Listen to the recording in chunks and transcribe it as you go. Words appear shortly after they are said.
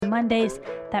Mondays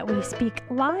that we speak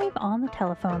live on the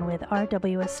telephone with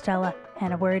R.W. Estella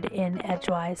and a word in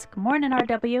Edgewise. Good morning,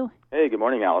 R.W. Hey, good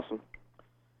morning, Allison.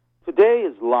 Today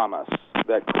is Lammas,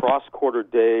 that cross-quarter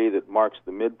day that marks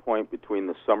the midpoint between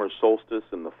the summer solstice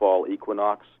and the fall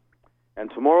equinox. And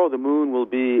tomorrow the moon will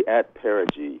be at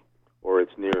perigee, or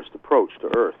its nearest approach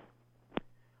to Earth.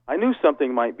 I knew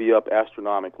something might be up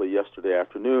astronomically yesterday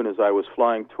afternoon as I was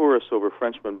flying tourists over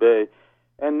Frenchman Bay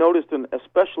and noticed an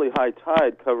especially high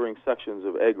tide covering sections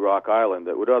of Egg Rock Island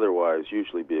that would otherwise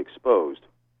usually be exposed.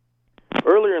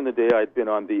 Earlier in the day, I'd been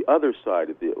on the other side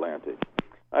of the Atlantic.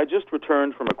 I just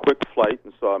returned from a quick flight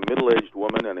and saw a middle-aged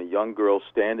woman and a young girl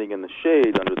standing in the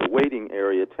shade under the waiting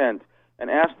area tent and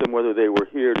asked them whether they were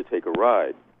here to take a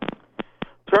ride.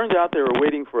 Turned out they were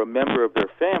waiting for a member of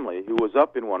their family who was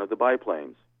up in one of the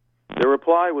biplanes. Their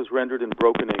reply was rendered in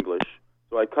broken English,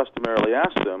 so I customarily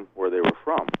asked them where they were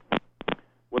from.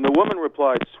 When the woman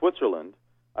replied Switzerland,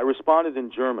 I responded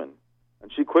in German, and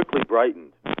she quickly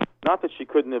brightened. Not that she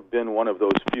couldn't have been one of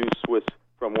those few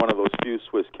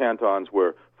Swiss cantons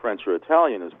where French or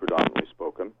Italian is predominantly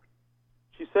spoken.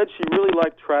 She said she really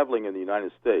liked traveling in the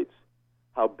United States,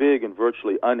 how big and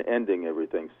virtually unending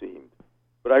everything seemed.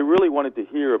 But I really wanted to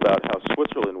hear about how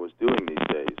Switzerland was doing these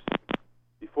days.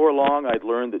 Before long, I'd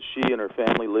learned that she and her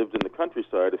family lived in the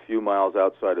countryside a few miles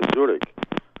outside of Zurich.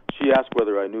 She asked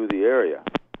whether I knew the area.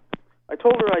 I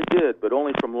told her I did, but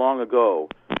only from long ago,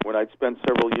 when I'd spent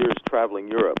several years traveling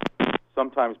Europe,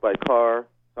 sometimes by car,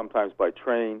 sometimes by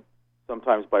train,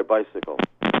 sometimes by bicycle,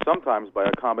 sometimes by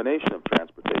a combination of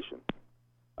transportation.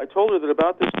 I told her that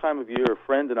about this time of year, a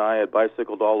friend and I had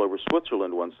bicycled all over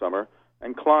Switzerland one summer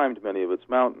and climbed many of its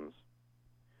mountains.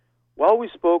 While we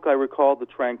spoke, I recalled the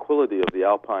tranquility of the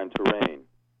alpine terrain.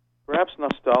 Perhaps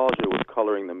nostalgia was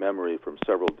coloring the memory from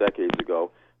several decades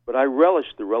ago, but I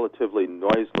relished the relatively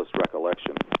noiseless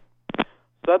recollection.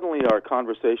 Suddenly, our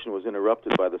conversation was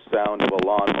interrupted by the sound of a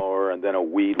lawnmower and then a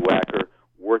weed whacker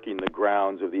working the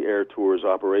grounds of the Air Tour's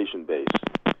operation base.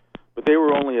 But they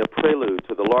were only a prelude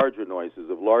to the larger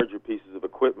noises of larger pieces of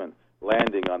equipment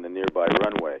landing on the nearby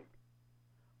runway.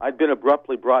 I'd been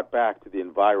abruptly brought back to the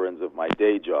environs of my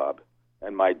day job,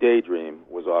 and my daydream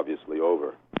was obviously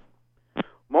over.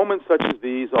 Moments such as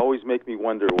these always make me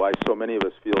wonder why so many of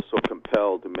us feel so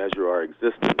compelled to measure our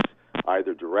existence,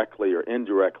 either directly or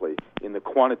indirectly, in the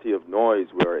quantity of noise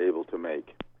we are able to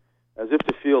make. As if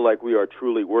to feel like we are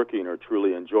truly working or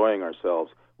truly enjoying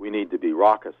ourselves, we need to be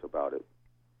raucous about it.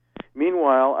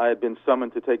 Meanwhile, I had been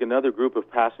summoned to take another group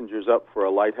of passengers up for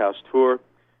a lighthouse tour,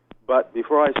 but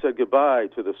before I said goodbye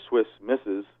to the Swiss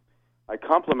missus, I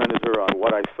complimented her on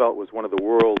what I felt was one of the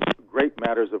world's great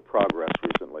matters of progress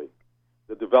recently,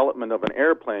 the development of an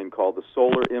airplane called the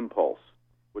Solar Impulse,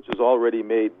 which has already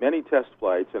made many test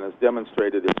flights and has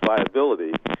demonstrated its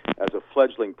viability as a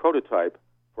fledgling prototype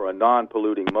for a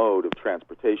non-polluting mode of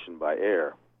transportation by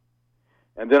air.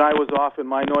 And then I was off in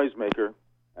my noisemaker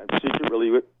and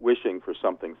secretly wishing for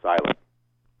something silent.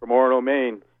 From Orono,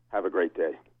 Maine, have a great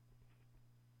day.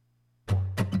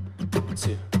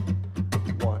 2,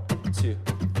 1, 2,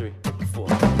 3, 4.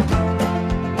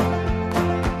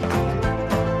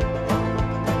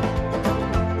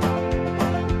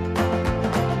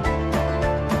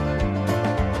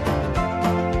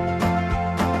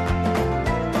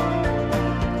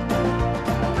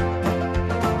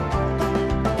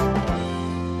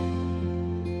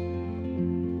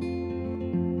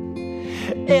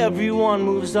 Everyone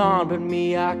moves on but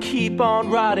me. I keep on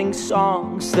writing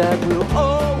songs that will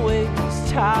always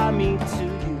tie me to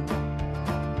you.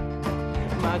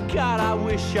 My God, I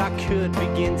wish I could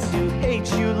begin to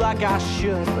hate you like I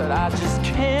should, but I just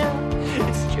can't.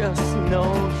 It's just no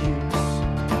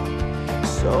use.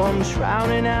 So I'm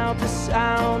drowning out the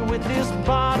sound with this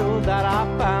bottle that I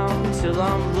found, till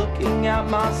I'm looking at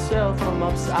myself from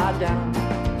upside down.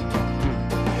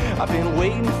 I've been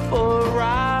waiting for a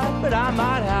ride, but I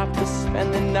might have to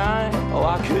spend the night. Oh,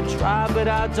 I could try, but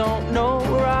I don't know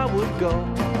where I would go.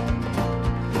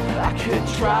 I could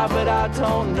try, but I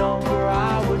don't know where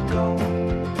I would go.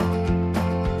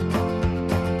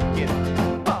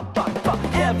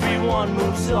 Yeah. Everyone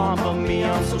moves on but me.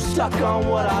 I'm so stuck on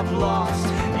what I've lost.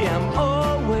 Yeah, I'm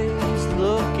always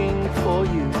looking for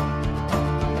you.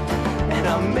 And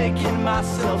I'm making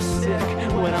myself sick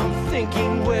when I'm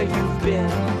thinking where you've been.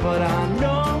 But I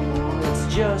know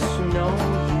it's just no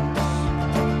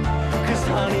use. 'Cause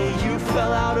honey, you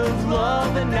fell out of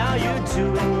love and now you're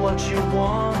doing what you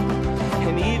want.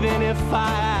 And even if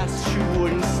I asked, you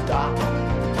wouldn't stop.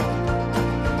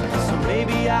 So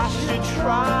maybe I should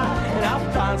try, and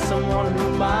I'll find someone who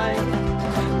might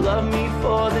love me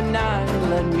for the night and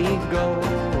let me go.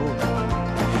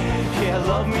 Yeah,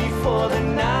 love me for the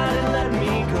night and let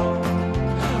me go.